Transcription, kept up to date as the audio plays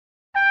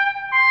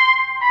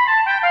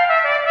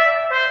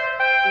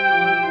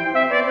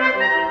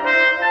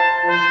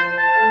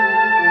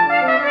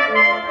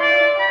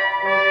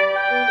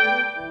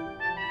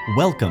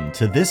Welcome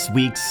to this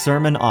week's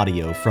sermon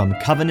audio from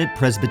Covenant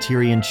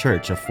Presbyterian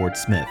Church of Fort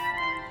Smith.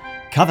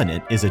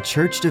 Covenant is a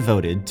church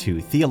devoted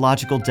to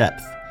theological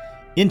depth,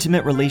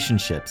 intimate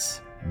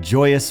relationships,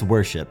 joyous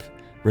worship,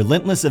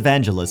 relentless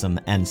evangelism,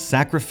 and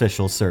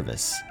sacrificial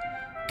service.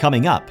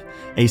 Coming up,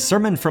 a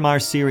sermon from our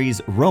series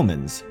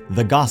Romans,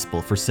 the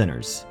Gospel for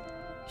Sinners.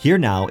 Here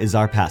now is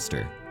our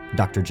pastor,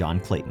 Dr.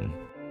 John Clayton.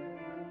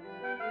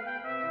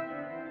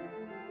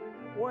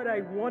 What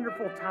a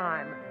wonderful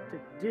time to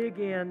dig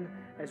in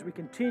as we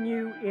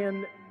continue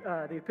in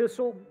the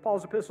epistle,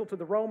 Paul's epistle to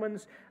the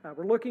Romans.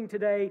 We're looking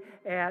today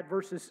at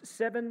verses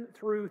 7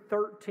 through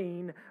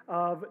 13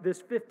 of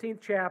this 15th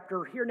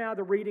chapter. Hear now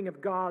the reading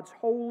of God's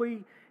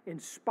holy,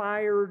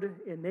 inspired,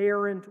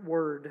 inerrant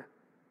word.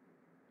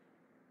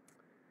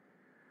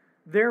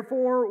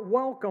 Therefore,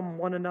 welcome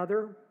one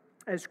another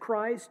as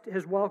Christ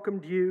has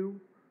welcomed you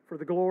for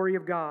the glory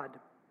of God.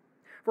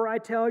 For I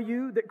tell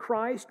you that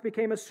Christ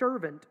became a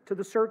servant to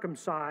the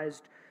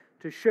circumcised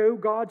to show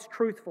God's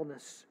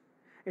truthfulness,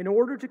 in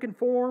order to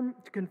confirm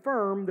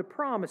the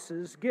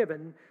promises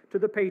given to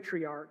the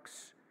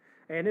patriarchs,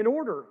 and in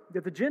order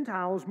that the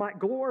Gentiles might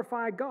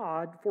glorify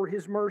God for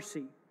His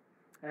mercy.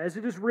 As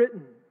it is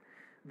written,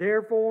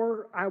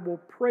 therefore I will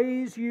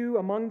praise you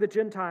among the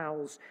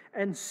Gentiles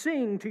and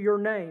sing to your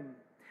name.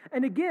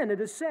 And again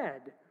it is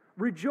said,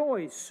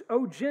 rejoice,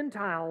 O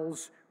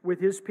Gentiles,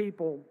 with His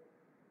people.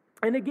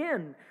 And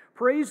again,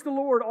 praise the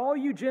Lord, all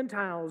you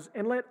Gentiles,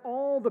 and let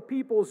all the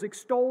peoples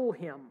extol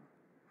Him.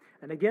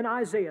 And again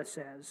Isaiah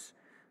says,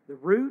 the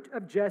root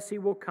of Jesse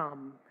will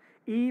come,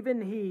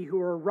 even he who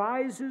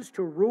arises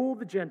to rule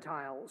the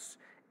Gentiles.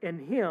 In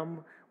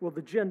Him will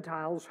the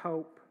Gentiles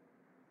hope.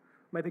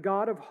 May the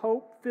God of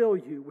hope fill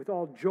you with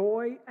all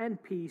joy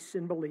and peace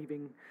in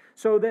believing,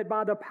 so that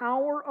by the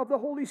power of the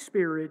Holy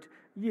Spirit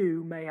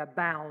you may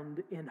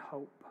abound in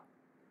hope.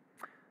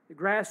 The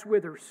grass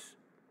withers,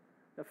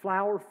 the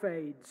flower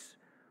fades,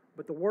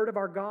 but the word of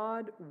our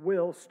God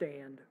will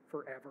stand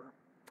forever.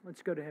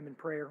 Let's go to Him in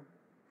prayer.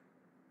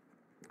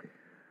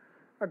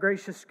 Our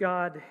gracious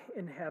God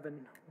in heaven,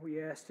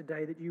 we ask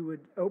today that you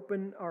would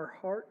open our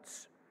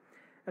hearts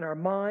and our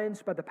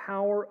minds by the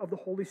power of the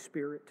Holy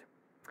Spirit.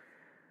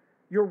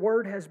 Your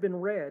word has been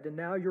read, and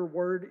now your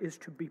word is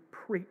to be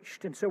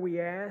preached. And so we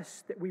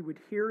ask that we would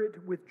hear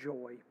it with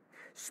joy.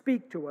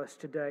 Speak to us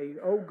today,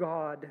 O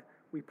God,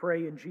 we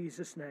pray in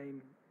Jesus'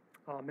 name.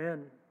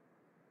 Amen.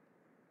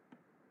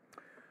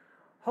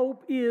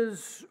 Hope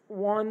is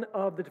one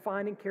of the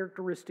defining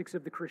characteristics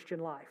of the Christian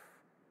life.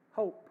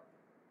 Hope.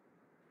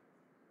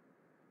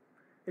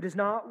 It is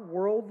not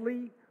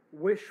worldly,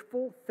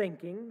 wishful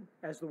thinking,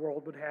 as the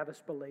world would have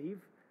us believe.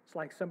 It's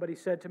like somebody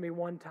said to me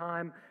one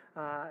time,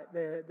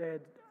 they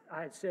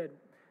had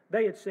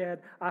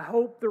said, I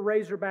hope the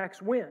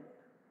Razorbacks win.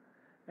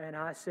 And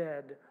I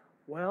said,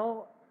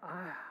 well,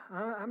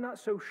 I'm not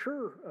so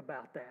sure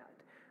about that.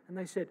 And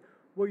they said,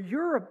 well,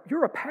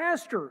 you're a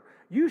pastor.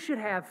 You should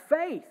have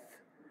faith.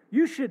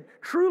 You should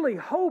truly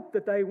hope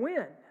that they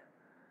win.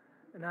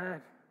 And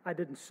I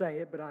didn't say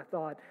it, but I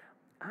thought,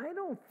 I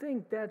don't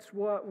think that's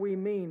what we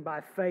mean by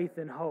faith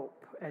and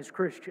hope as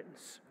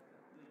Christians.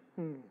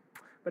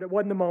 But it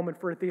wasn't the moment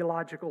for a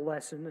theological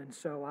lesson, and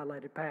so I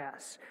let it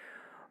pass.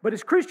 But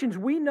as Christians,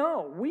 we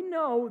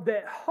know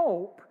that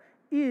hope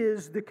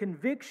is the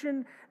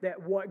conviction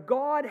that what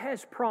God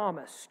has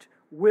promised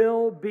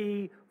will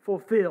be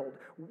fulfilled.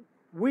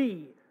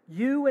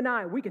 You and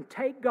I, we can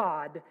take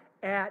God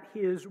at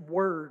His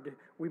word,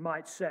 we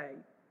might say.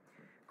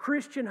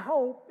 Christian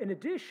hope, in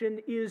addition,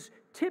 is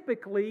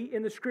typically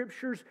in the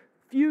Scriptures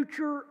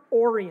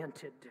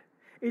future-oriented.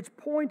 It's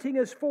pointing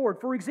us forward.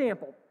 For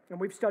example, and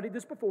we've studied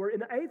this before, in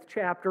the 8th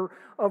chapter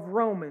of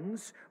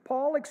Romans,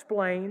 Paul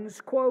explains,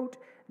 quote,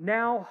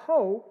 now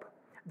hope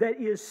that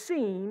is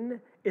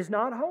seen is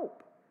not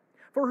hope.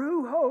 For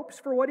who hopes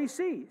for what he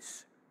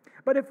sees?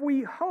 But if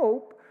we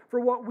hope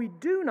for what we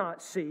do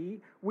not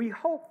see, we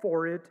hope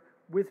for it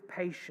with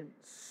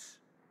patience.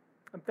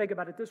 And think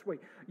about it this way.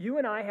 You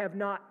and I have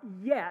not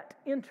yet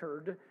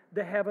entered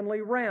the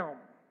heavenly realm.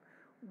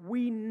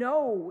 We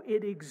know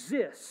it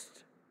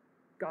exists.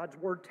 God's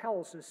Word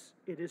tells us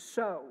it is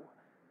so.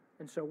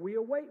 And so we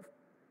await.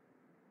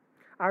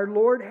 Our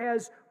Lord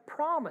has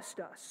promised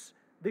us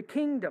the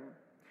kingdom,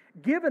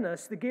 given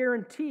us the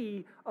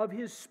guarantee of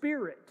His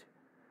Spirit,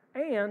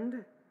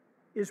 and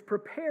is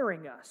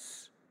preparing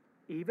us,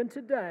 even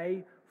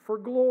today, for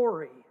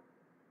glory.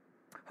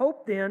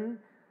 Hope then,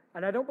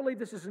 and I don't believe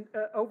this is an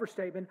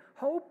overstatement,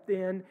 hope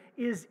then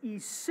is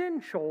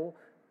essential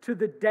to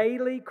the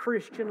daily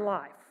Christian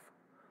life.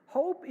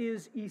 Hope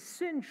is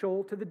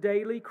essential to the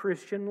daily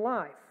Christian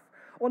life.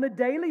 On a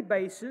daily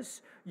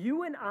basis,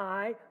 you and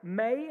I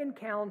may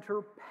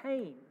encounter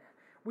pain.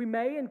 We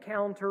may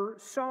encounter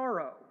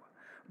sorrow,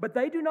 but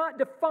they do not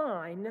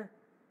define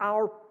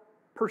our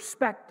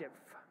perspective.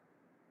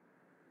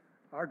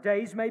 Our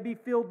days may be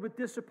filled with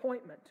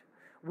disappointment.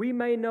 We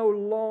may know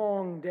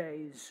long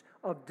days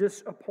of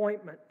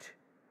disappointment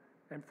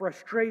and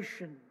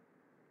frustration,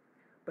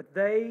 but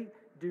they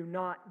do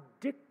not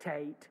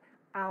dictate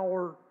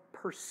our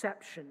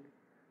perception.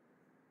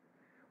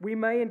 We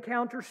may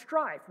encounter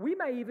strife. We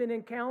may even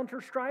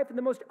encounter strife in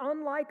the most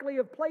unlikely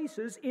of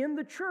places in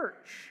the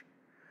church.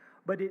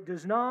 But it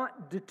does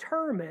not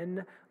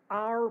determine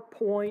our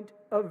point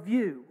of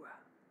view.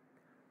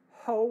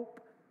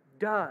 Hope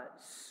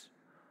does.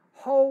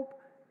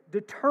 Hope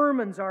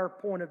determines our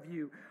point of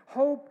view.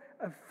 Hope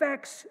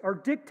affects or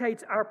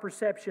dictates our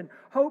perception.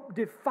 Hope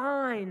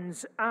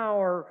defines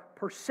our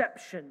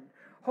perception.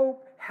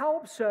 Hope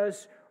helps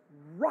us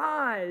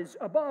rise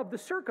above the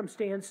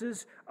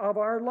circumstances of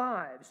our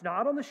lives,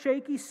 not on the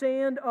shaky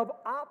sand of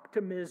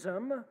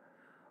optimism,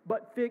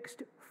 but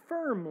fixed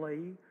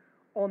firmly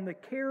on the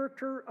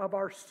character of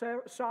our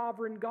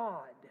sovereign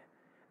God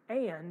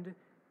and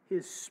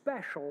His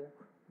special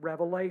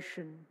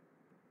revelation.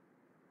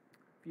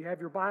 If you have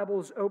your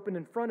Bibles open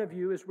in front of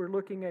you as we're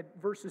looking at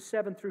verses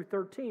 7 through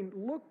 13,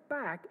 look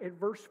back at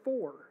verse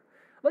 4.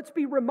 Let's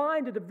be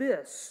reminded of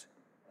this.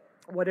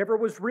 Whatever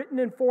was written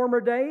in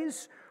former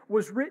days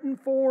was written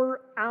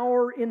for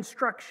our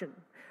instruction,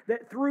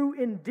 that through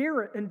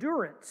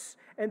endurance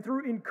and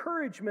through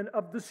encouragement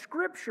of the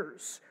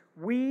Scriptures,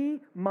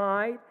 we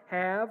might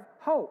have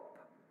hope.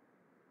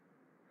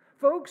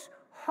 Folks,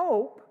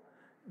 hope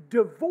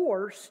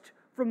divorced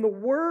from the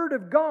Word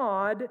of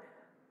God,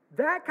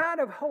 that kind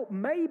of hope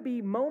may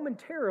be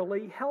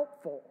momentarily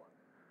helpful,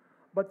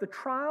 but the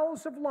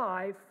trials of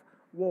life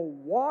will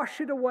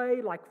wash it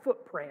away like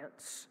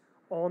footprints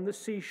on the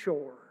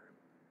seashore.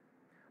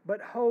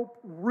 But hope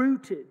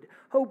rooted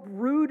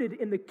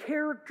in the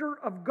character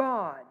of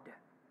God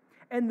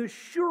and the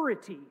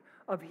surety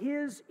of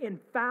His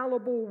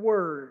infallible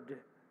Word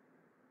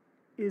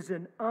is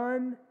an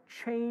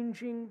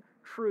unchanging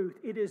truth.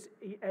 It is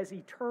as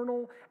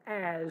eternal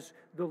as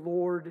the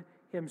Lord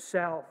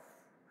Himself.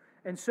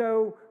 And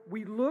so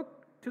we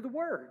look to the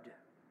Word,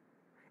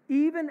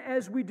 even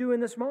as we do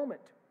in this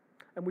moment.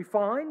 And we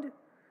find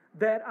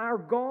that our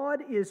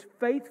God is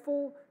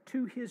faithful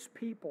to His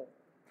people.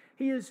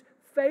 He is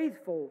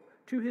faithful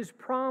to His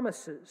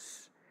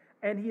promises,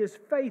 and He is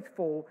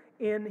faithful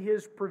in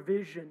His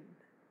provision.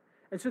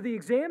 And so the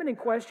examining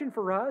question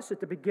for us at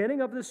the beginning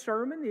of the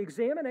sermon, the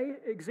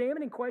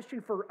examining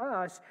question for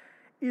us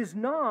is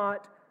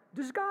not,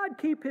 does God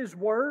keep His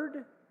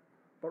word?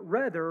 But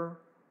rather,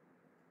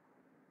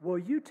 will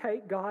you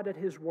take God at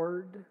His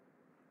word?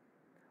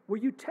 Will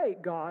you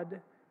take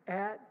God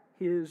at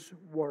His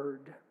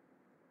word?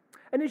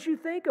 And as you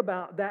think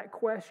about that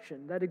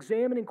question, that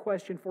examining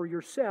question for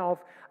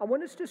yourself, I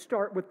want us to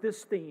start with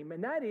this theme,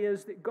 and that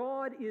is that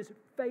God is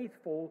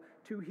faithful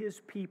to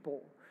His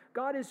people.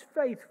 God is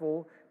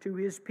faithful to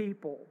His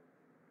people.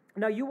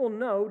 Now, you will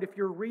note, if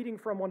you're reading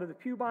from one of the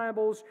Pew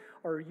Bibles,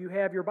 or you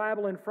have your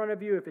Bible in front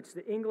of you, if it's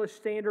the English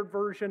Standard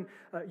Version,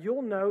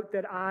 you'll note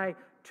that I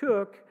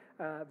took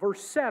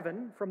verse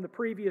 7 from the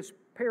previous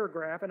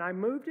paragraph, and I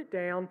moved it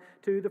down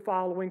to the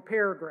following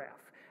paragraph.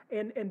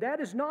 And that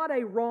is not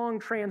a wrong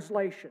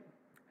translation.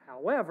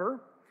 However,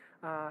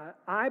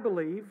 I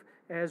believe,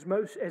 as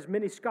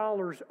many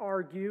scholars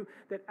argue,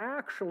 that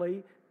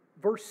actually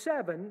verse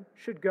 7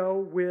 should go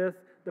with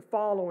the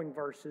following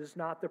verses,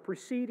 not the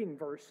preceding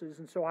verses.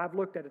 And so I've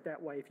looked at it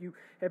that way. If you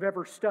have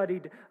ever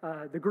studied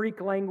the Greek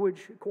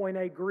language,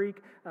 Koine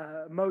Greek,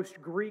 most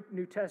Greek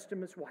New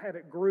Testaments will have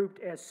it grouped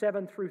as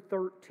 7 through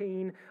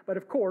 13. But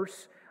of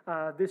course,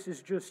 this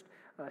is just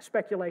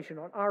speculation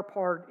on our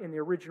part. In the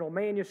original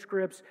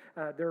manuscripts,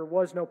 there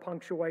was no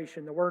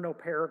punctuation, there were no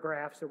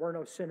paragraphs, there were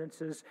no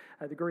sentences.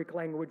 The Greek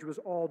language was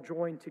all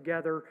joined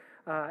together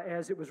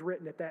as it was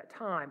written at that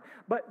time.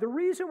 But the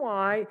reason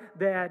why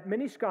that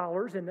many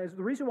scholars, and the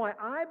reason why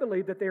I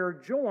believe that they are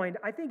joined,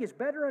 I think is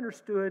better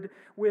understood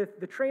with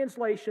the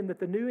translation that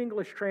the New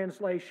English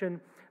Translation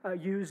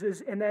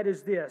uses, and that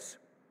is this: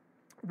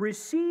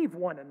 receive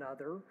one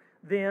another,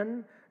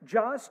 then,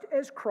 just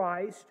as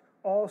Christ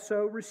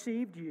also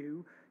received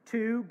you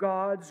to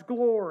God's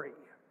glory.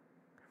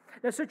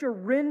 Now, such a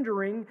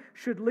rendering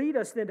should lead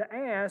us then to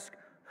ask,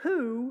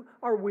 who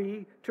are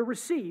we to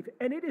receive?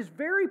 And it is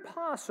very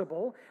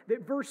possible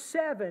that verse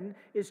 7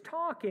 is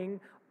talking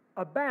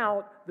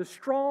about the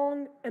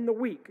strong and the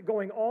weak,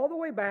 going all the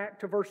way back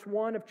to verse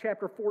 1 of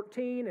chapter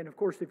 14. And of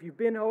course, if you've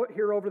been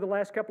here over the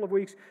last couple of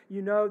weeks,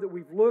 you know that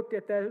we've looked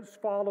at those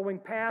following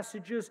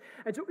passages.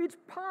 And so it's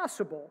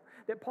possible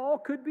that Paul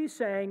could be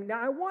saying,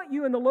 now I want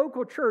you in the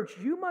local church,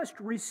 you must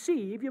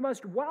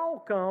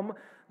welcome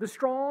the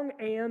strong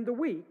and the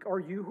weak, or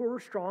you who are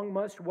strong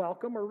must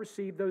welcome or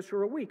receive those who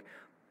are weak.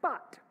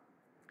 But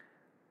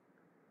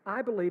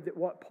I believe that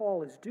what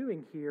Paul is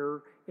doing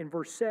here in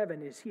verse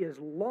 7 is he is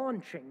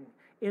launching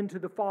into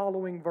the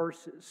following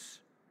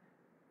verses.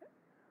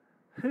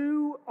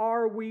 Who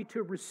are we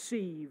to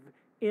receive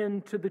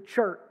into the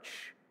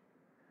church?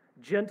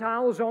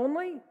 Gentiles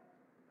only?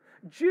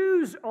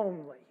 Jews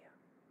only?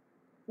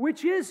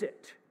 Which is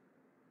it?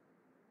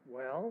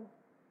 Well,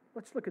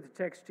 let's look at the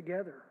text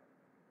together.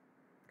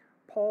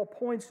 Paul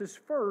points us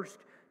first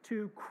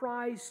to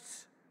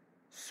Christ's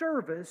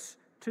service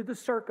to the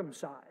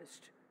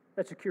circumcised.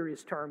 That's a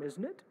curious term,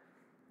 isn't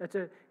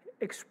it?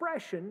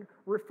 expression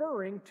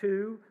referring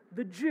to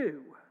the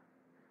Jew.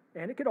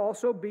 And it could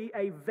also be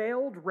a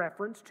veiled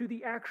reference to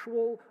the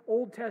actual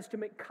Old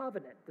Testament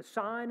covenant, the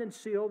sign and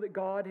seal that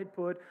God had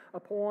put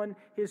upon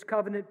His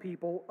covenant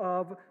people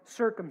of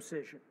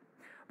circumcision.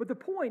 But the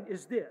point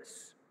is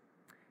this: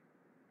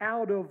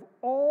 out of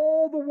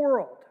all the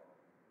world,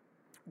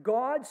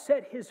 God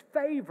set His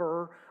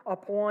favor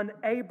upon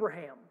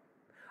Abraham,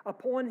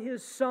 upon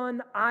his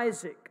son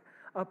Isaac,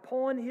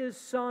 upon his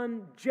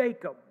son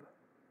Jacob,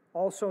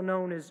 also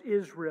known as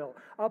Israel,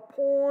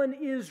 upon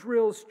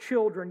Israel's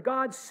children.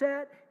 God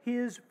set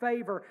His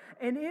favor.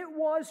 And it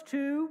was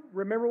to,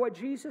 remember what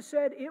Jesus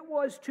said? It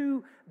was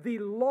to the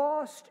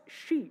lost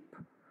sheep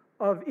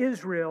of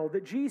Israel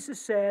that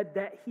Jesus said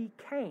that He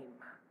came.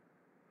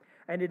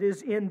 And it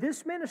is in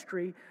this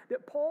ministry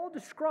that Paul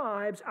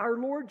describes our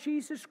Lord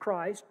Jesus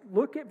Christ,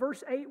 look at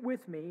verse 8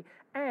 with me,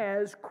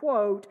 as,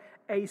 quote,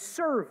 a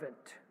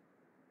servant.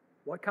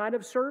 What kind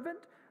of servant?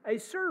 A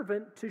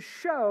servant to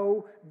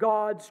show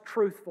God's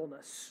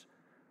truthfulness.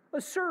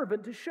 A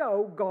servant to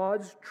show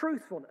God's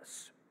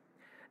truthfulness.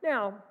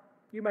 Now,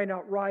 you may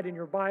not write in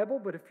your Bible,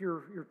 but if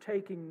you're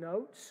taking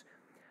notes,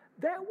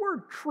 that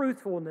word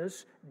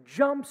truthfulness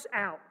jumps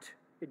out.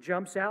 It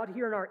jumps out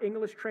here in our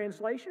English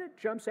translation. It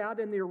jumps out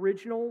in the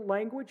original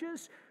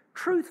languages.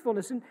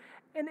 Truthfulness. And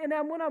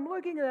when I'm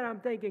looking at that, I'm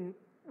thinking,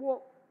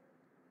 well,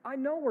 I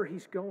know where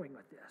he's going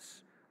with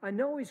this. I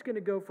know he's going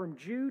to go from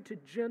Jew to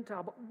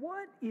Gentile, but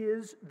what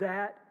is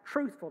that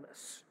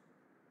truthfulness?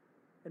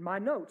 In my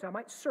notes, I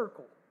might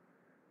circle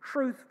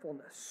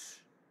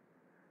truthfulness.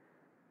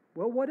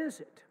 Well, what is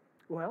it?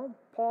 Well,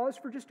 pause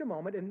for just a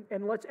moment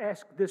and let's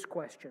ask this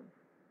question.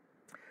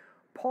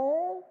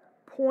 Paul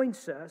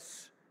points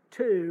us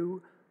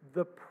to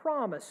the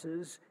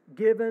promises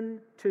given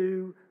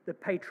to the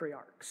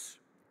patriarchs.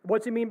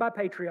 What's he mean by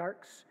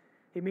patriarchs?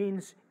 He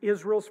means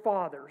Israel's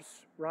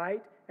fathers,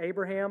 right?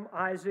 Abraham,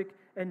 Isaac,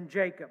 and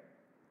Jacob.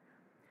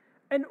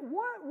 And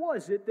what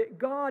was it that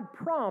God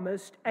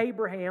promised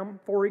Abraham,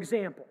 for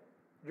example?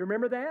 Do you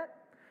remember that?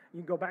 You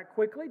can go back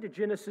quickly to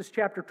Genesis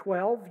chapter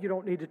 12. You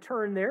don't need to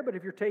turn there, but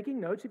if you're taking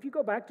notes, if you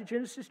go back to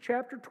Genesis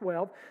chapter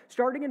 12,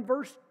 starting in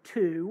verse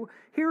 2,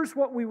 here's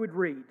what we would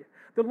read.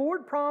 The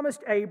Lord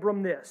promised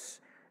Abram this: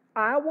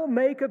 I will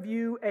make of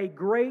you a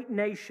great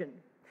nation,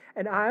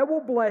 and I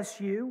will bless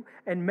you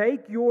and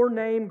make your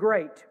name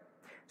great,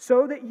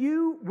 so that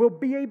you will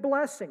be a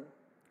blessing.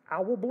 I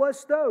will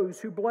bless those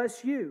who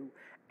bless you,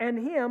 and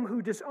him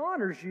who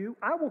dishonors you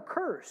I will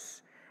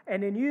curse.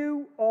 And in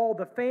you all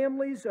the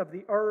families of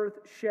the earth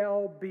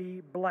shall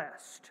be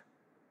blessed.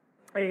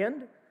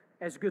 And,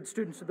 as good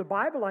students of the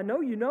Bible, I know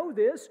you know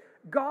this,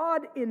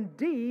 God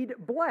indeed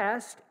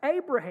blessed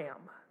Abraham.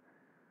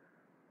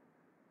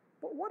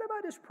 But what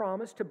about His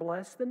promise to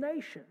bless the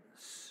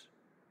nations?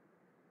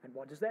 And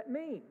what does that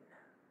mean?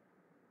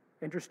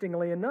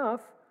 Interestingly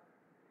enough,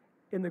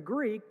 in the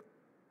Greek,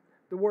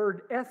 the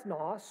word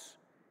ethnos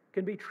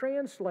can be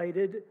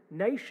translated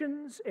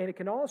nations, and it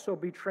can also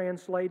be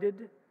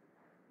translated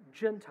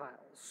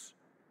Gentiles.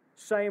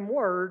 Same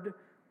word,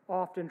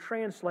 often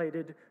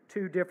translated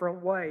two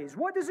different ways.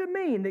 What does it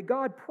mean that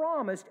God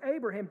promised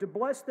Abraham to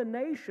bless the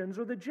nations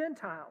or the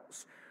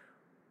Gentiles?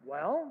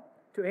 Well,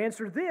 to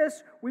answer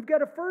this, we've got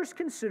to first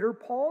consider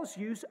Paul's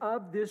use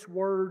of this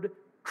word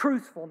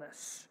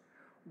truthfulness.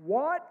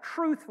 What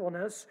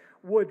truthfulness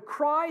would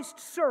Christ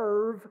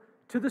serve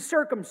to the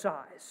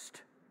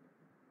circumcised?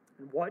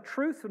 And what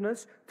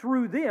truthfulness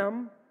through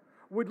them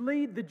would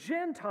lead the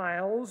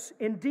Gentiles,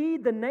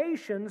 indeed the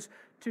nations,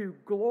 to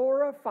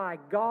glorify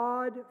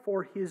God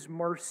for His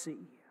mercy?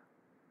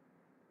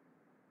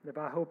 And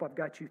I hope I've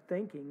got you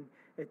thinking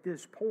at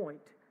this point.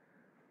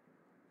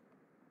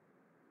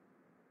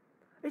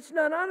 It's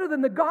none other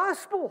than the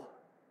gospel.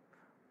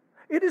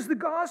 It is the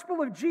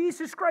gospel of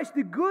Jesus Christ,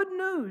 the good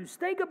news.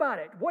 Think about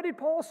it. What did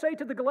Paul say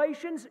to the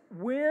Galatians?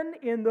 When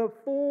in the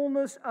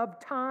fullness of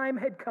time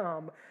had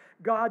come,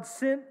 God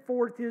sent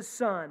forth His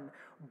Son,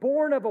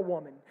 born of a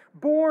woman,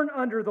 born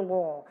under the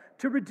law,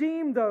 to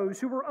redeem those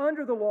who were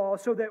under the law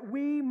so that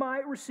we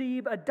might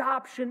receive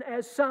adoption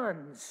as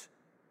sons.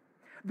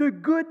 The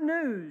good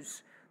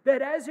news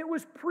that as it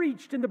was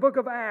preached in the book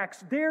of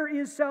Acts, there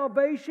is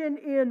salvation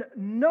in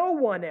no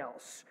one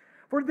else.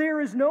 For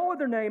there is no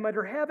other name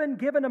under heaven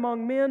given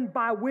among men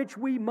by which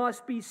we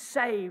must be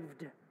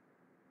saved.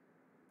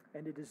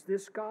 And it is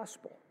this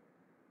gospel,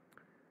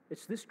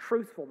 it's this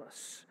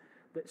truthfulness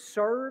that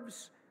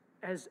serves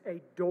as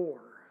a door.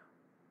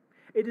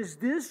 It is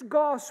this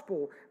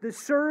gospel that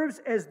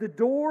serves as the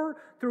door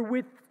through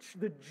which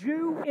the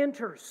Jew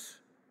enters.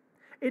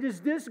 It is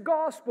this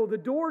gospel, the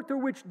door through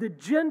which the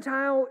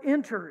Gentile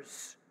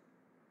enters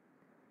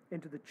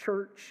into the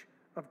church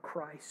of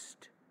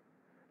Christ,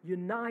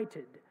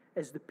 united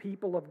as the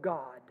people of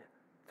God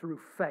through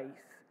faith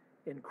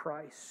in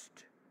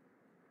Christ.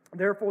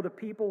 Therefore, the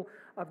people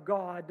of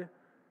God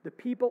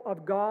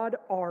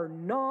are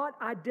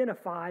not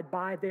identified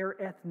by their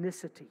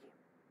ethnicity.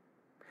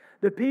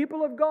 The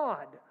people of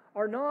God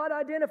are not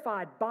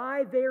identified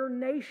by their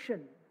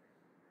nation.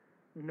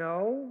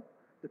 No,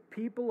 The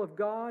people of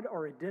God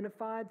are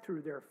identified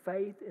through their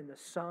faith in the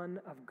Son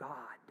of God.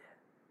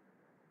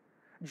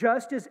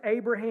 Just as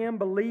Abraham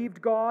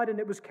believed God and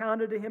it was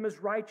counted to him as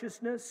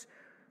righteousness,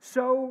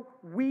 so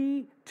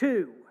we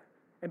too,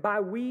 and by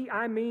we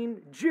I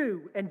mean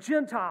Jew and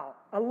Gentile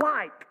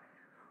alike,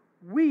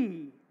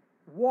 we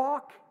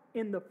walk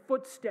in the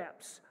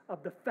footsteps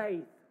of the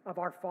faith of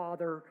our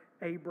father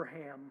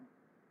Abraham.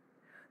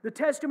 The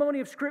testimony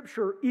of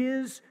Scripture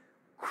is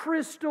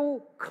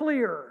crystal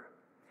clear.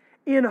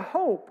 In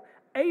hope,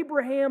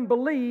 Abraham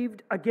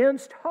believed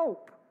against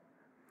hope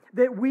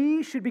that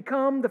he should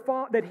become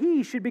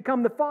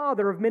the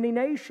father of many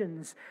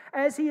nations.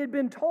 As he had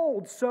been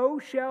told, so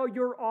shall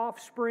your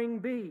offspring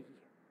be.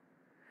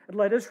 And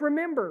let us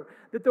remember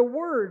that the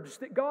words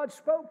that God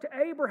spoke to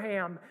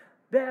Abraham,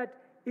 that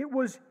it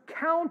was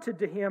counted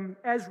to him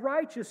as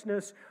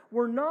righteousness,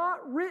 were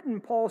not written,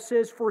 Paul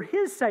says, for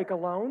his sake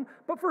alone,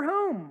 but for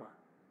whom?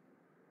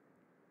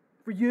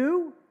 For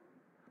you?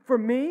 For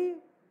me?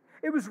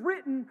 It was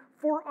written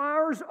for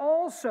ours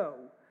also.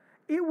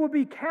 It will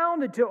be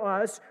counted to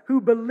us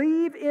who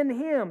believe in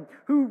Him,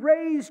 who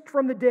raised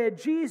from the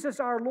dead Jesus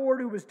our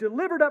Lord, who was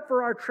delivered up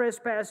for our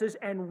trespasses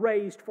and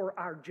raised for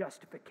our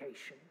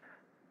justification.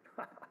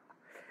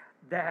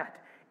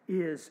 That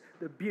is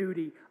the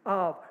beauty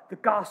of the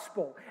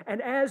gospel.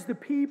 And as the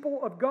people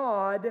of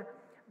God,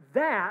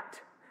 that,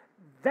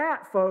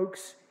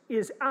 folks,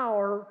 is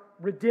our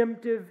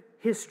redemptive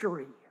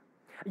history.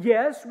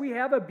 Yes, we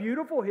have a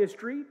beautiful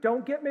history,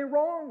 don't get me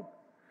wrong.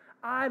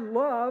 I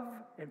love,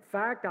 in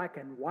fact, I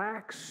can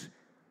wax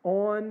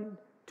on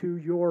to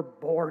your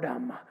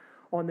boredom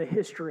on the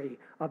history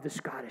of the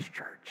Scottish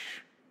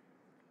Church.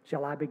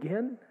 Shall I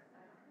begin?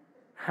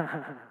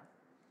 And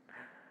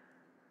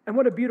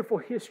what a beautiful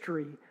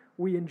history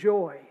we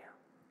enjoy.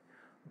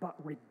 But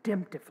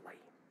redemptively,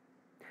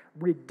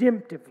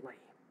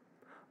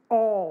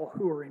 all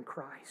who are in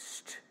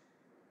Christ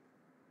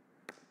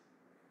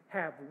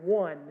have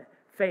one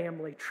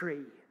family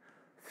tree.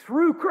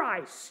 Through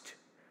Christ,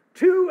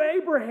 to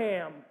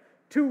Abraham,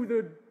 to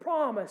the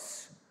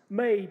promise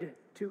made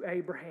to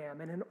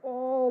Abraham. And in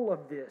all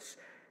of this,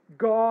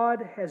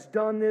 God has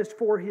done this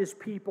for His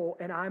people.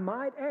 And I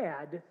might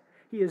add,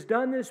 He has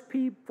done this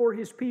for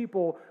His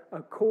people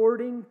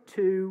according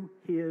to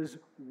His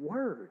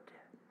Word.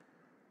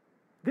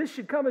 This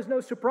should come as no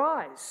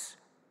surprise.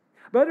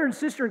 Brother and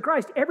sister in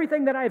Christ,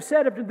 everything that I have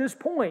said up to this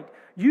point,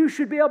 you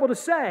should be able to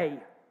say,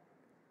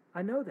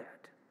 I know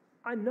that.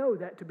 I know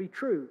that to be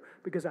true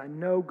because I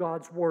know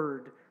God's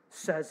Word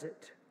says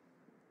it.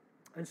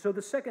 And so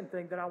the second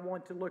thing that I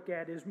want to look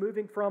at is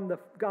moving from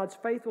God's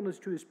faithfulness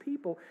to His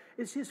people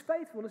is His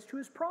faithfulness to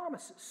His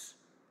promises.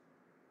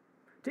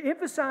 To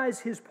emphasize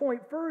his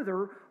point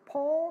further,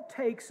 Paul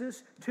takes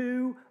us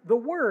to the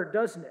Word,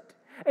 doesn't it?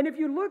 And if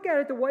you look at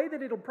it the way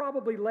that it'll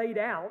probably laid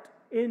out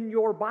in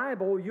your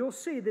Bible, you'll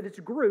see that it's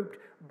grouped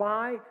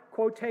by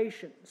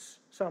quotations.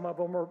 Some of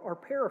them are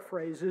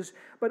paraphrases,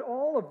 but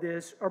all of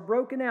this are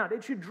broken out.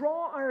 It should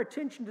draw our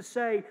attention to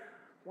say,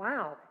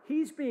 wow,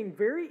 he's being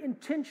very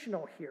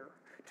intentional here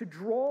to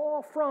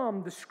draw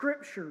from the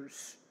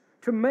Scriptures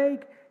to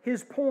make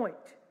his point.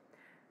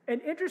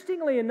 And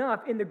interestingly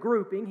enough, in the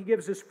grouping, he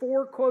gives us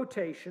 4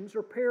 quotations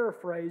or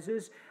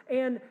paraphrases.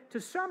 And to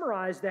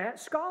summarize that,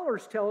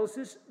 scholars tell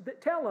us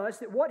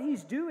that what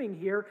he's doing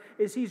here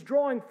is he's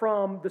drawing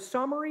from the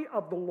summary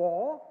of the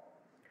law,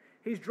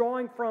 he's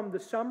drawing from the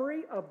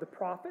summary of the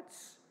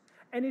prophets,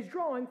 and he's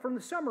drawing from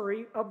the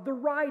summary of the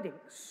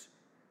writings.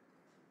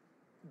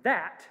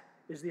 That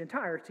is the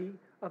entirety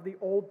of the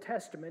Old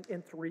Testament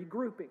in 3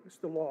 groupings: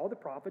 the law, the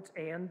prophets,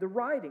 and the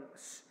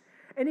writings.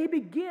 And he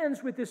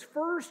begins with this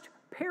first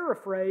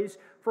paraphrase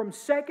from 2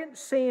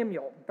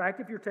 Samuel. In fact,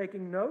 if you're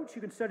taking notes,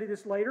 you can study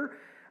this later.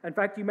 In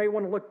fact, you may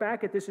want to look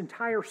back at this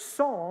entire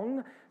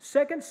song,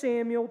 2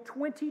 Samuel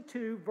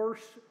 22,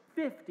 verse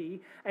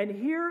 50. And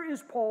here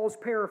is Paul's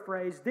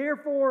paraphrase: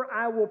 "Therefore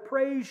I will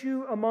praise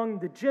you among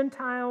the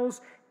Gentiles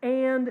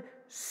and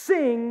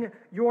sing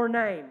your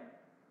name."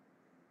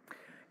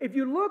 If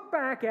you look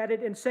back at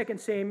it in 2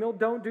 Samuel,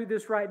 don't do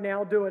this right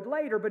now, do it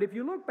later, but if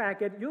you look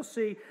back at it, you'll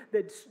see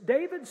that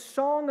David's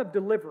Song of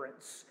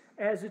Deliverance,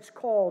 as it's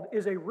called,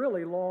 is a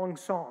really long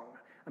song.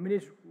 I mean,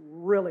 it's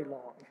really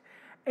long.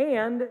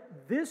 And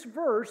this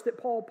verse that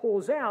Paul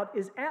pulls out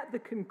is at the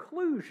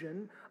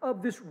conclusion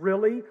of this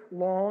really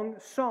long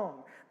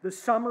song. The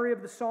summary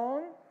of the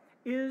song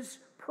is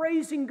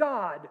praising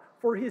God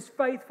for His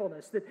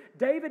faithfulness, that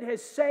David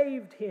has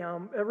saved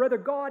him, or rather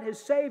God has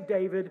saved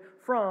David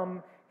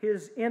from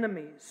his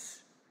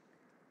enemies.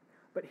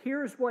 But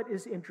here's what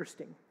is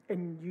interesting,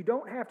 and you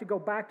don't have to go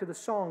back to the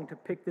song to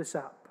pick this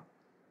up.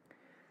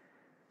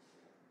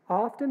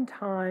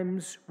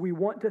 Oftentimes, we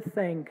want to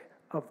think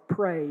of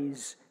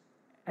praise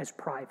as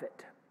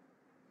private.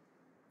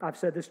 I've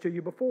said this to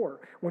you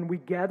before. When we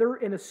gather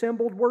in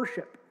assembled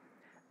worship,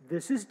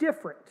 this is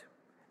different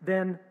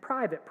than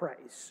private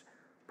praise.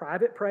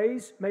 Private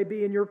praise may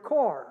be in your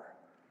car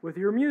with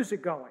your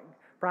music going.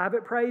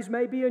 Private praise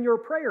may be in your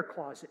prayer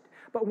closet.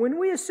 But when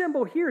we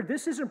assemble here,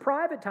 this isn't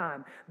private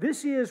time.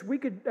 This is, we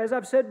could, as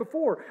I've said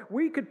before,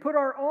 we could put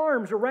our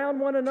arms around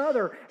one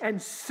another and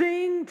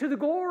sing to the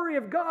glory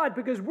of God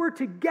because we're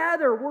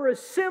together, we're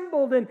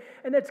assembled, and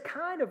it's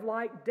kind of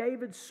like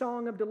David's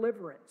song of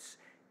deliverance.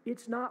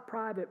 It's not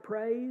private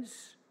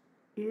praise.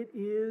 It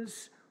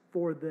is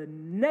for the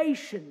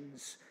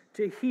nations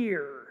to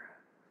hear.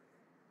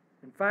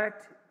 In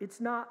fact,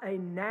 it's not a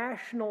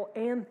national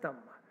anthem.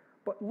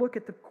 But look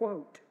at the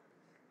quote.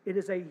 It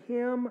is a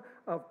hymn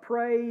of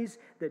praise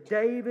that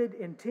David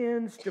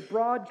intends to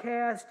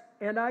broadcast,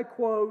 and I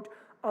quote,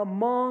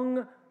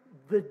 among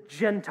the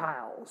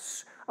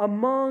Gentiles,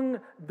 among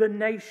the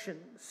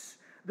nations.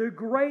 The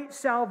great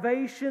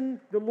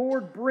salvation the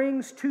Lord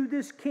brings to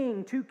this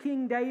king, to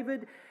King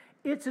David,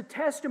 it's a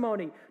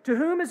testimony. To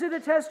whom is it a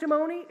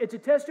testimony? It's a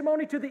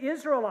testimony to the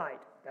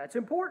Israelite. That's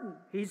important.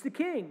 He's the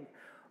king.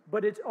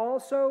 But it's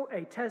also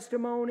a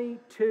testimony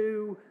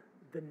to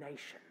the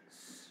nations.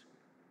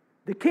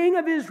 The King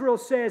of Israel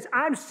says,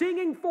 I'm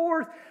singing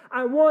forth.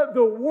 I want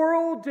the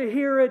world to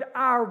hear it.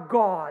 Our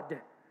God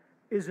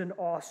is an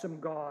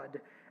awesome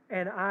God.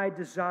 And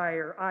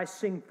I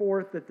sing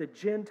forth that the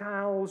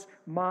Gentiles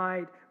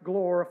might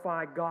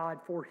glorify God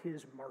for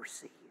His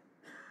mercy.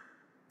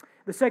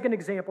 The second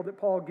example that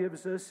Paul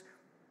gives us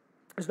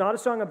is not a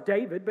song of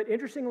David, but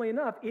interestingly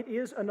enough, it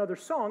is another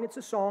song. It's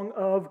a song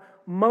of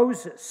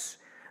Moses.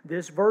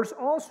 This verse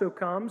also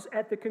comes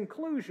at the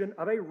conclusion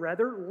of a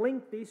rather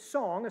lengthy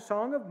song, a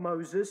song of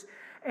Moses.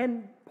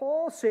 And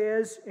Paul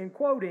says, in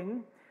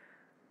quoting,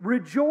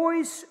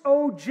 rejoice,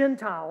 O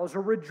Gentiles,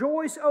 or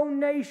rejoice, O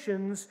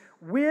nations,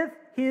 with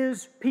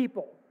His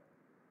people.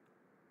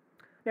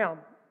 Now,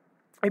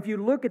 if you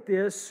look at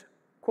this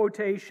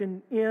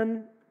quotation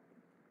in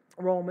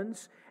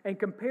Romans and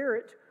compare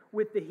it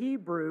with the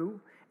Hebrew,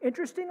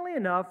 interestingly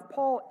enough,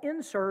 Paul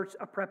inserts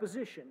a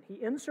preposition.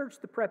 He inserts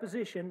the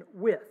preposition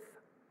with.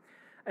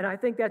 And I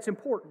think that's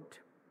important.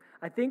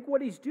 I think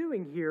what he's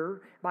doing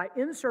here by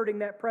inserting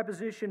that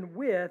preposition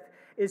with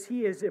is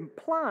he is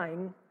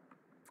implying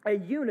a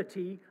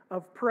unity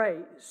of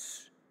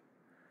praise.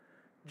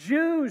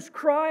 Jews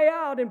cry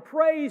out in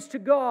praise to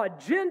God.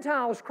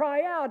 Gentiles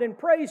cry out in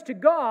praise to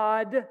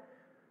God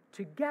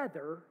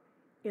together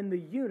in the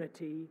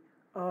unity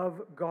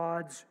of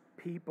God's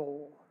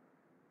people.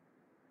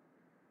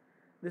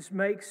 This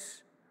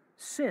makes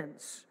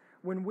sense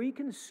when we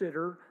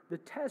consider the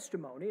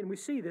testimony, and we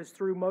see this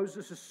through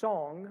Moses'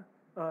 song,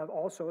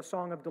 also a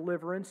song of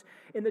deliverance,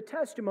 in the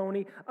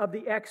testimony of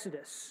the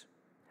Exodus.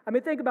 I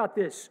mean, think about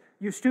this,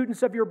 you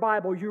students of your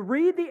Bible. You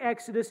read the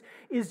Exodus.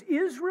 Is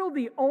Israel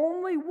the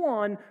only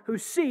one who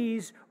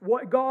sees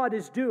what God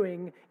is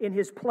doing in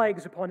His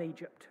plagues upon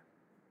Egypt?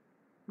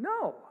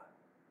 No.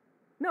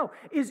 No.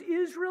 Is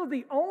Israel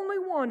the only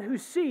one who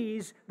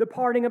sees the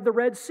parting of the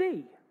Red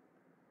Sea?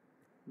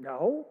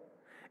 No.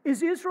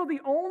 Is Israel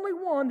the only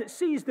one that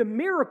sees the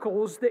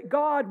miracles that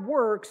God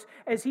works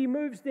as He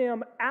moves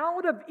them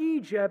out of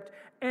Egypt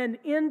and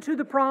into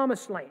the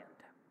Promised Land?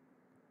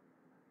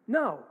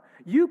 No.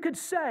 You could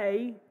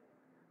say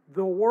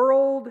the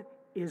world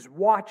is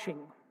watching.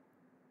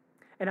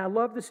 And I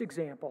love this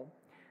example.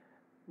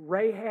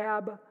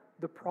 Rahab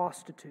the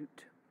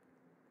prostitute,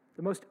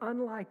 the most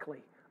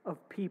unlikely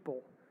of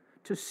people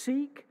to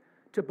seek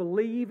to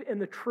believe in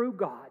the true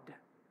God,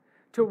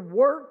 to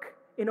work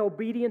in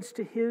obedience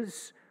to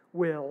His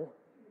will.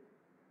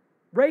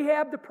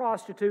 Rahab the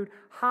prostitute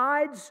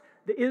hides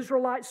the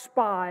Israelite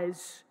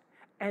spies,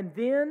 and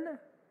then,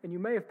 and you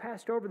may have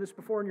passed over this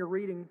before in your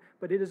reading,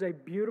 but it is a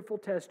beautiful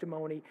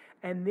testimony,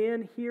 and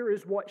then here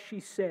is what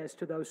she says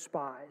to those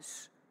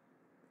spies.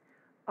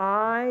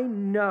 I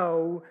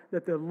know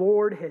that the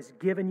Lord has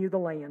given you the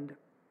land,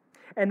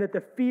 and that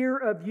the fear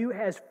of you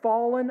has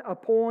fallen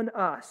upon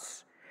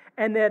us,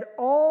 and that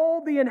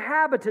all the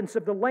inhabitants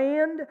of the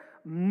land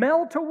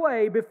melt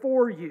away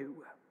before you.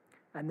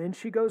 And then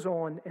she goes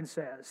on and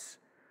says,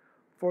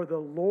 for the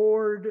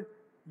Lord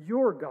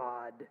your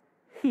God,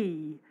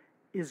 He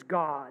is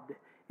God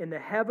in the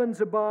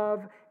heavens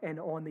above and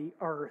on the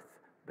earth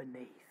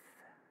beneath.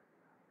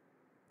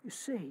 You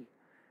see,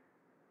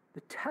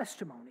 the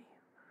testimony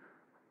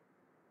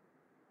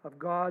of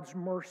God's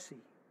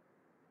mercy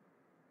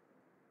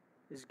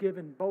is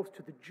given both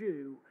to the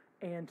Jew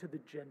and to the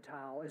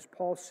Gentile. As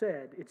Paul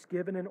said, it's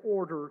given in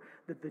order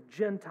that the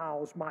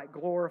Gentiles might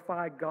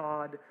glorify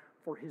God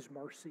for His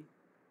mercy.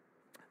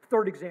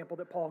 Third example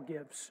that Paul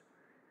gives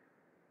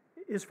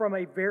is from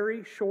a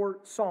very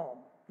short psalm,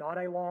 not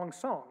a long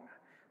song.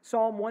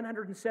 Psalm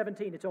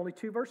 117, it's only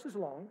 2 verses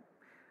long.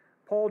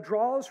 Paul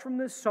draws from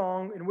this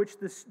song in which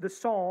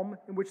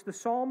the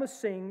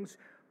psalmist sings,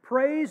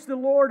 praise the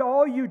Lord,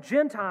 all you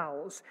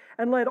Gentiles,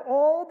 and let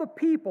all the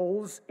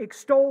peoples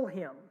extol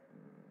Him.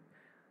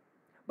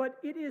 But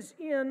it is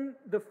in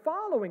the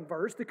following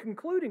verse, the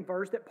concluding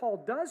verse that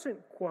Paul doesn't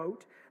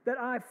quote, that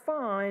I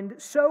find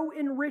so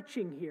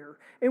enriching here,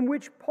 in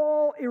which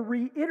Paul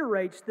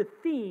reiterates the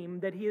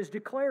theme that he is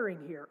declaring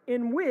here,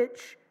 in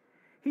which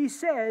he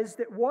says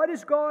that what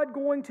is God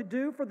going to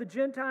do for the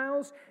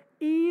Gentiles?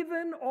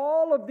 even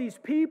all of these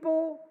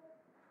people,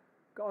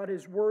 God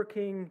is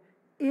working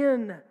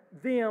in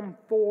them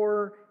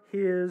for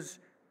His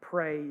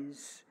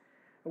praise.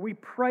 We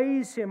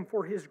praise Him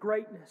for His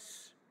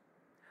greatness.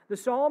 The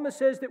psalmist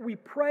says that we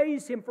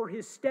praise Him for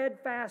His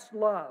steadfast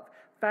love.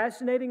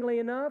 Fascinatingly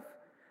enough,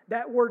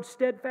 that word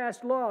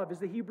steadfast love is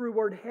the Hebrew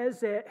word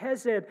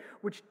hesed,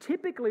 which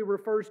typically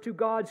refers to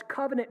God's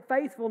covenant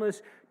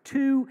faithfulness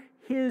to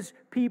His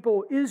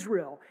people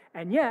Israel.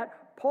 And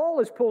yet, Paul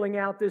is pulling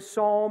out this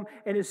psalm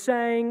and is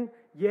saying,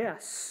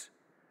 yes,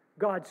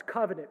 God's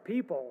covenant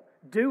people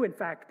do in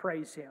fact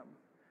praise Him.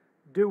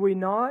 Do we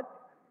not,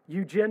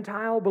 you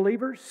Gentile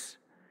believers?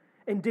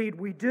 Indeed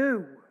we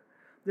do.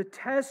 The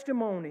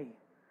testimony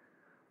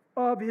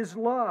of His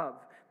love,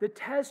 the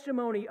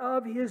testimony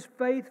of His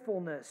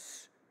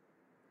faithfulness,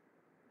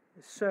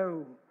 is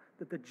so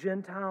that the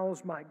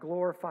Gentiles might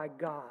glorify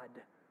God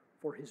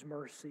for His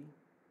mercy.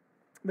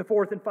 The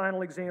fourth and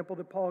final example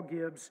that Paul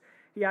gives,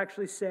 he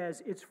actually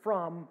says it's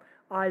from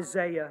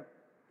Isaiah.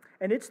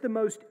 And it's the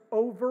most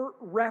overt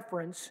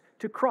reference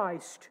to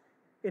Christ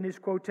in his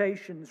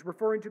quotations,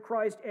 referring to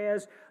Christ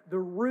as the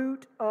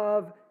root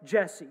of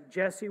Jesse.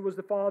 Jesse was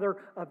the father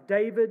of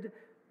David,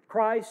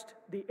 Christ,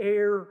 the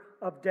heir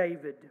of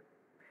David.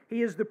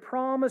 He is the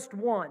promised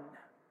one.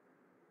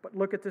 But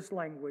look at this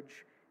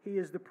language. He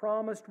is the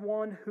promised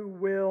one who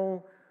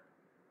will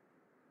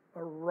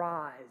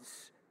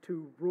arise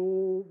to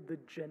rule the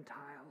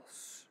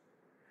Gentiles.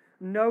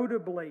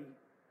 Notably,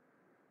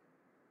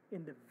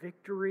 in the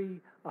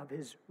victory of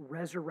His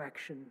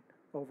resurrection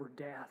over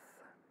death.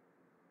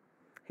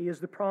 He is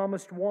the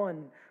promised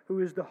one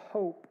who is the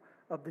hope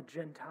of the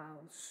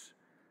Gentiles,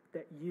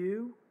 that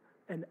you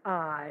and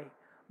I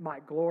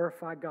might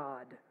glorify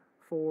God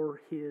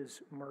for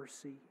His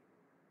mercy.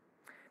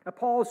 Now,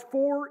 Paul's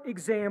four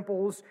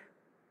examples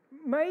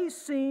may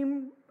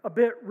seem a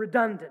bit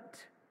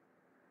redundant,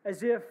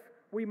 as if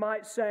we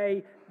might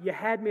say, you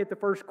had me at the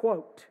first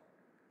quote.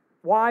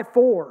 Why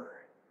four?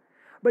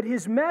 But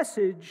his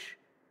message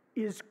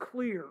is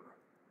clear.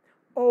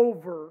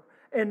 Over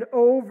and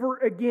over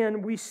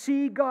again, we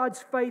see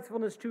God's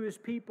faithfulness to His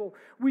people.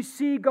 We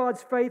see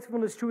God's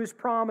faithfulness to His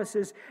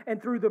promises.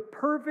 And through the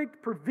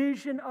perfect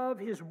provision of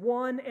His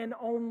one and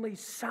only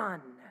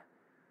Son,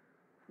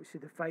 we see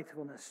the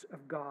faithfulness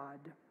of God.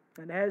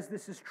 And as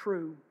this is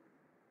true,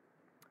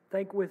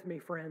 think with me,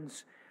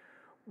 friends,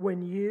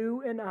 when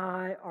you and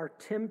I are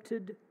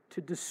tempted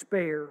to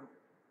despair,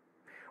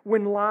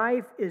 when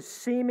life is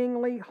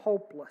seemingly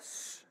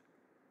hopeless,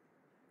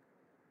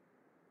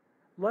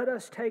 let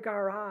us take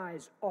our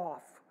eyes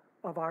off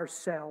of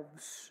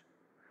ourselves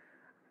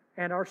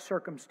and our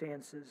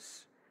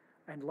circumstances,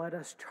 and let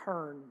us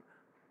turn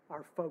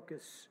our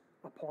focus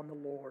upon the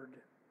Lord,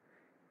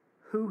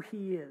 who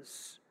He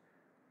is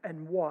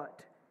and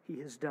what He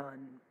has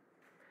done.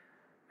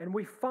 And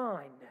we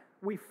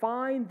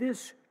find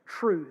this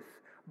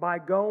truth by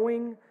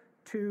going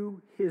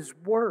to His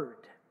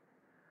Word,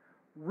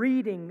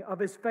 reading of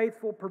His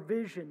faithful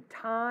provision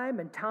time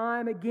and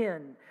time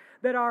again,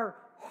 that our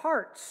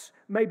hearts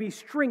may be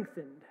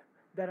strengthened,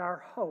 that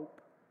our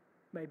hope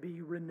may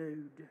be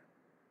renewed.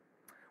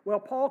 Well,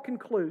 Paul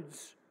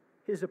concludes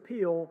his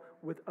appeal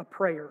with a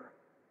prayer.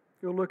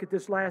 You'll look at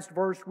this last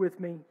verse with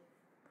me.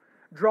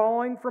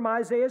 Drawing from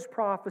Isaiah's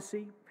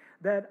prophecy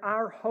that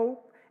our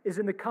hope is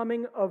in the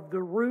coming of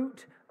the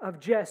root of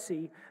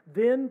Jesse,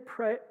 then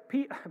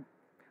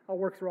I'll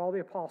work through all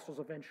the apostles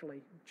eventually.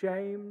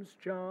 James,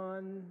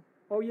 John,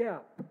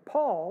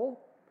 Paul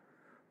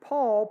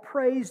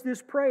prays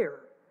this prayer.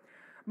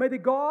 May the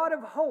God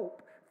of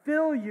hope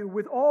fill you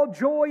with all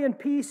joy and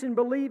peace in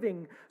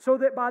believing, so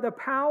that by the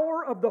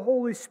power of the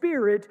Holy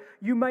Spirit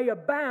you may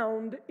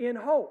abound in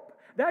hope.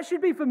 That should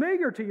be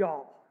familiar to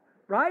y'all,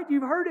 right?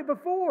 You've heard it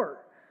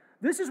before.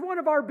 This is one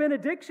of our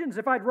benedictions.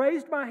 If I'd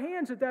raised my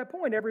hands at that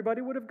point,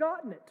 everybody would have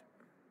gotten it.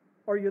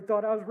 Or you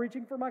thought I was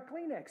reaching for my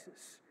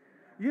Kleenexes.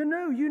 You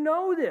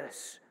know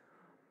this.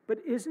 But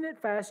isn't it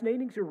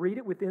fascinating to read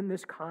it within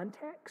this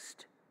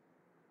context?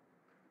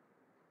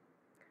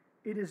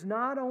 It is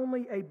not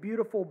only a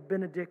beautiful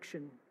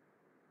benediction,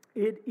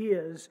 it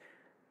is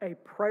a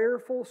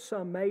prayerful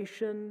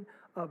summation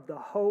of the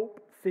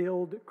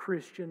hope-filled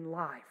Christian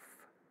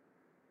life.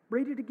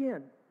 Read it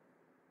again.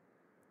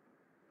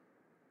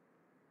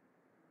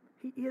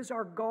 He is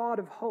our God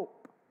of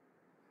hope.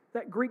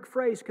 That Greek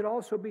phrase could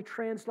also be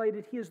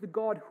translated, He is the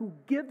God who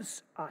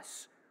gives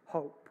us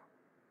hope.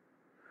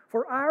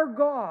 For our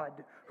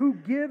God who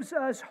gives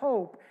us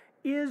hope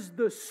is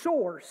the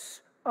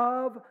source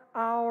of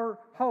our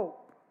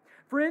hope.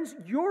 Friends,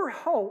 your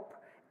hope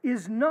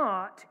is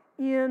not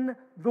in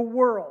the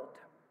world.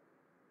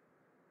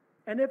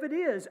 And if it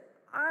is,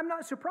 I'm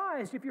not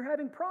surprised if you're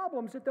having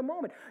problems at the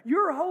moment.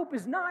 Your hope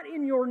is not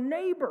in your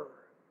neighbor.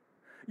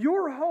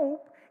 Your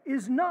hope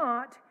is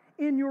not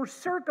in your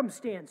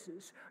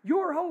circumstances.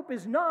 Your hope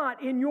is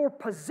not in your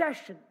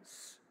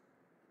possessions.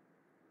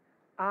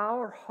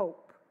 Our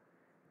hope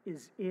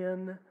is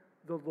in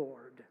the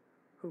Lord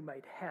who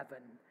made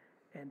heaven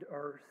and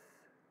earth.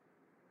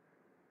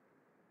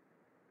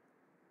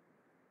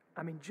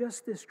 I mean,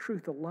 just this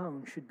truth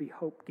alone should be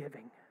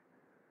hope-giving.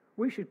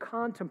 We should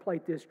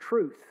contemplate this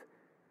truth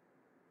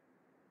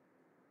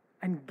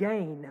and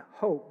gain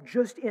hope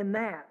just in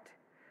that.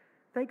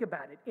 Think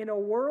about it. In a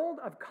world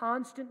of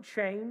constant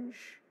change,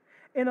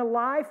 in a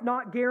life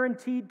not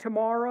guaranteed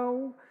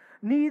tomorrow,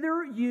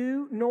 neither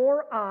you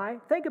nor I,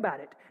 think about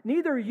it,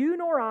 neither you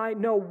nor I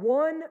know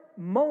one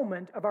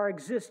moment of our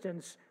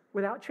existence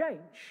without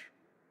change.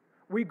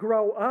 We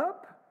grow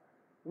up,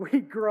 we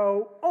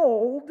grow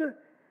old,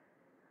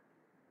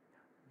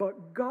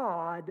 but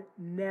God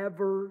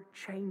never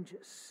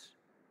changes.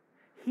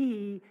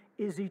 He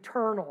is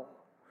eternal.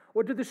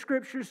 What do the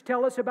Scriptures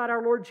tell us about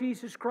our Lord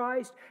Jesus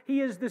Christ?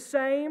 He is the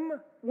same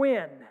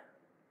when?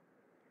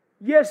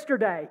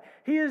 Yesterday.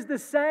 He is the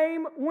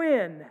same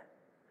when?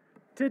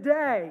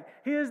 Today.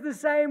 He is the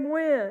same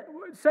when?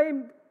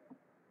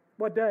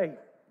 What day?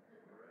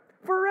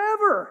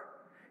 Forever.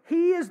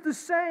 He is the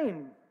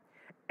same.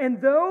 And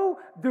though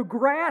the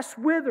grass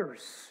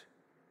withers,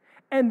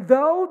 and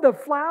though the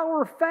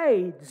flower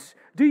fades,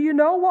 do you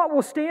know what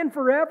will stand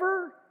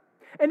forever?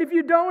 And if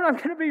you don't, I'm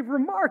going to be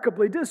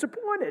remarkably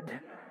disappointed.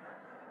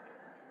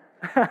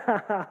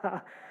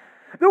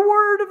 The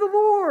word of the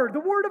Lord, the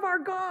word of our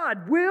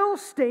God will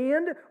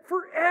stand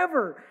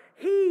forever.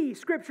 He,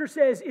 Scripture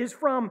says, is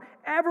from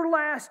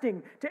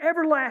everlasting to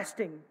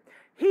everlasting.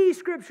 He,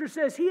 Scripture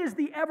says, He is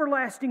the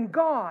everlasting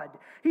God.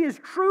 He is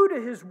true to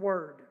His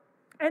word.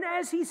 And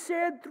as He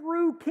said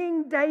through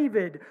King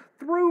David,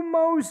 through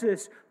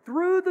Moses,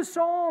 through the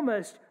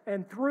psalmist,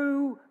 and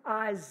through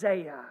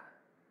Isaiah,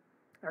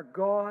 our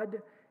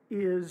God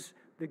is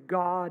the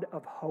God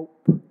of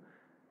hope.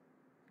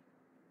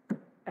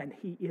 And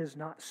He is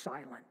not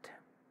silent.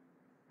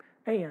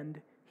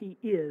 And He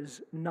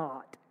is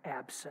not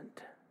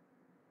absent.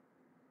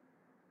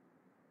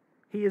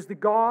 He is the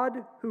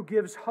God who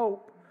gives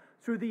hope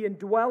through the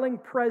indwelling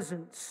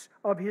presence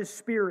of His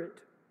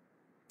Spirit,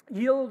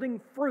 yielding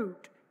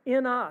fruit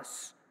in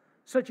us,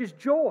 such as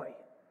joy,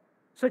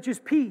 such as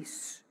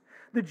peace.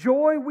 The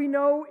joy we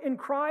know in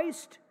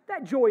Christ,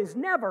 that joy is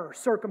never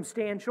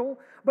circumstantial,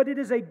 but it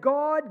is a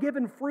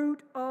God-given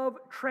fruit of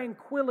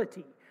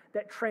tranquility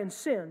that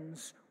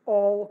transcends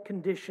all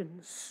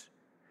conditions.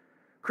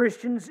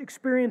 Christians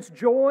experience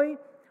joy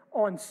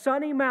on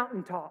sunny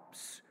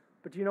mountaintops,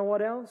 but do you know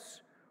what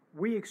else?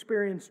 We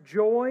experience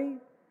joy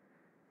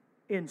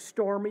in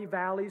stormy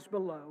valleys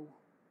below,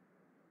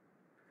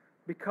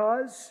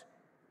 because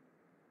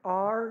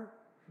our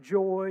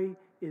joy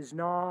is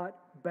not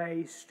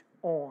based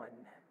on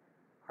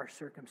our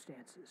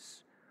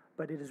circumstances,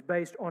 but it is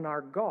based on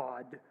our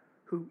God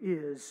who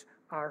is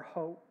our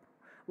hope.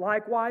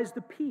 Likewise,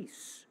 the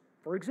peace,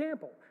 for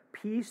example,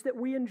 peace that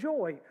we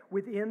enjoy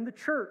within the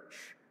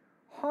church,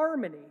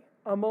 harmony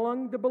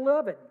among the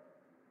beloved.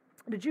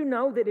 Did you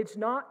know that it's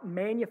not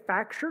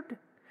manufactured?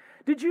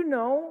 Did you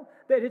know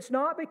that it's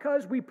not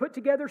because we put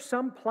together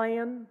some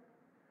plan?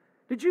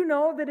 Did you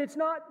know that it's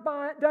not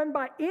done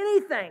by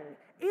anything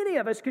any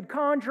of us could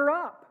conjure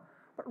up?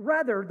 But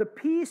rather, the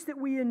peace that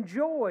we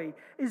enjoy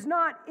is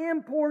not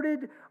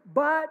imported,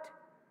 but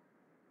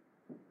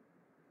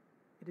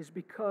it is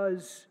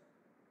because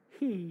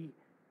He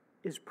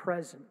is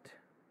present.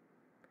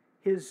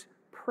 His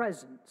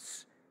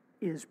presence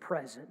is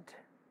present.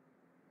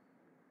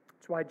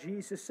 That's why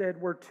Jesus said,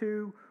 where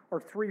 2 or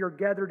 3 are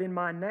gathered in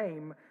my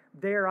name,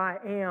 there I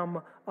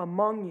am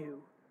among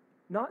you.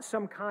 Not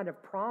some kind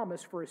of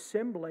promise for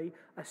assembly,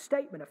 a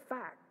statement of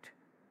fact.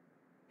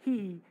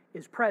 He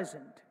is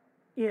present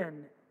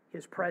in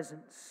His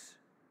presence.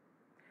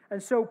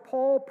 And so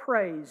Paul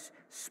prays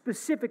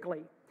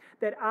specifically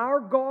that our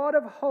God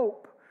of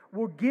hope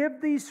will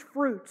give these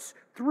fruits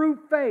through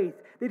faith,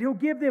 that He'll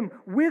give them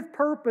with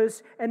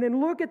purpose. And then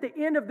look at the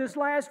end of this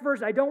last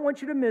verse. I don't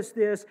want you to miss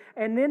this.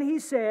 And then he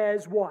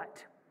says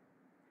what?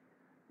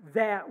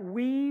 That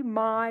we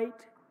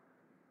might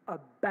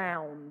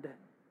abound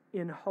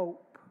in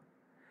hope.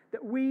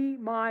 That we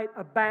might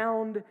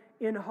abound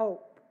in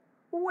hope.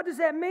 Well, what does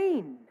that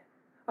mean?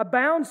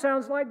 Abound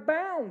sounds like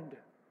bound.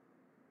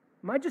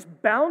 Am I just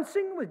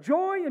bouncing with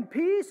joy and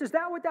peace? Is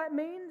that what that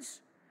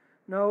means?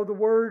 No, the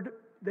word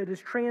that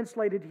is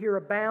translated here,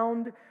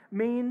 abound,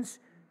 means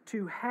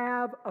to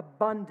have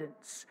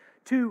abundance,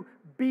 to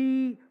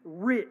be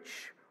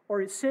rich,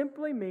 or it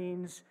simply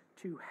means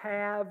to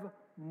have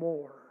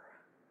more.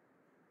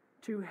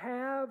 To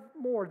have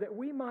more, that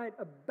we might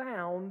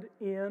abound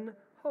in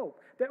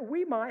hope, that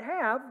we might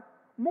have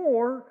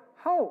more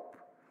hope.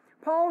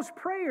 Paul's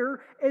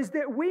prayer is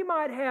that we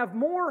might have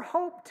more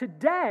hope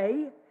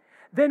today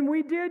than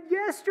we did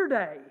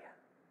yesterday.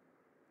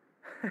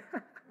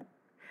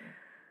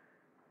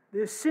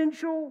 The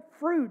essential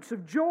fruits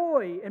of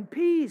joy and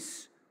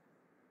peace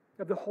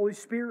of the Holy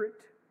Spirit.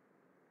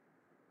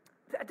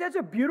 That's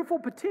a beautiful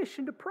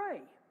petition to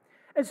pray.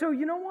 And so,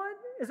 you know what?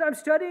 As I'm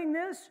studying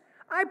this,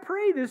 I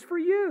pray this for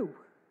you.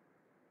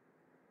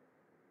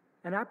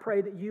 And I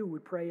pray that you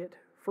would pray it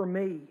for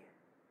me.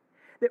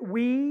 That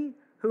we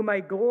who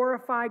may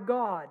glorify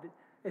God,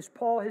 as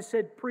Paul has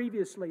said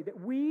previously, that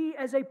we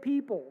as a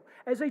people,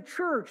 as a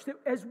church, that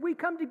as we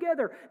come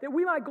together, that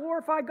we might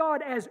glorify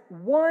God as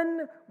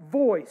one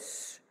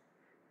voice,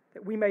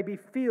 that we may be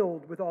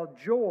filled with all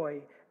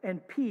joy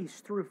and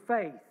peace through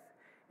faith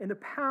in the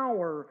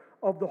power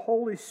of the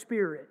Holy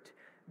Spirit,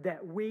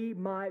 that we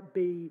might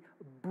be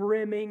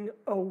brimming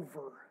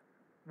over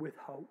with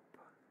hope.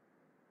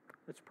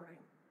 Let's pray.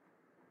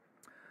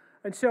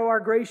 And so, our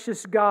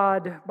gracious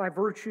God, by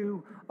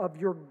virtue of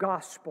your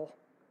gospel,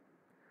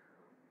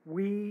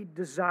 we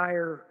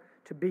desire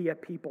to be a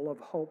people of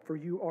hope, for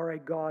you are a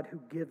God who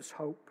gives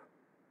hope.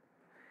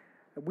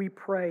 And we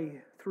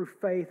pray through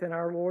faith in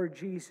our Lord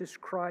Jesus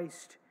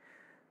Christ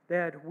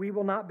that we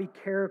will not be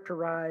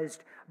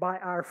characterized by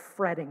our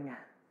fretting,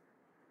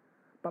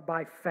 but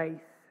by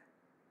faith.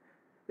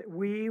 That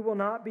we will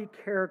not be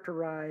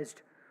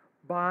characterized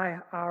by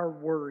our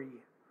worry,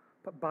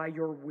 but by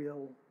your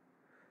will.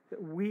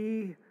 That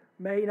we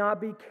may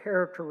not be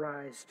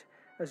characterized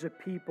as a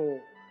people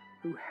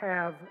who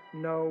have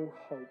no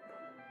hope.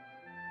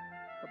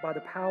 But by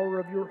the power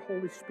of your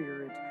Holy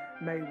Spirit,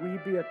 may we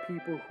be a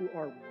people who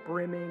are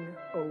brimming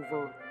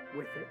over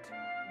with it.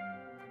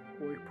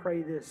 We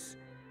pray this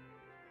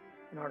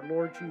in our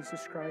Lord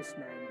Jesus Christ's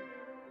name.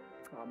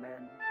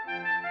 Amen.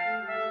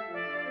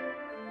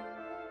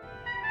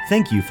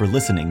 Thank you for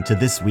listening to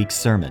this week's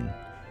sermon.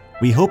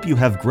 We hope you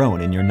have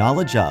grown in your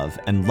knowledge of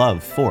and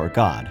love for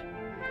God.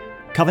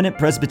 Covenant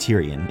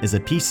Presbyterian is a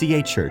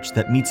PCA church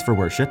that meets for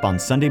worship on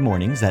Sunday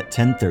mornings at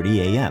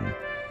 10:30 a.m.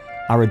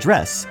 Our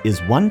address is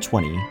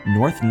 120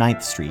 North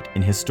 9th Street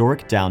in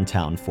historic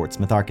downtown Fort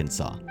Smith,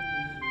 Arkansas.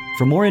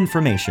 For more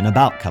information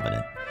about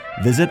Covenant,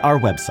 visit our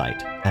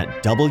website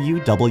at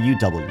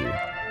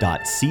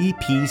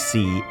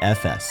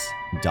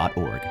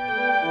www.cpcfs.org.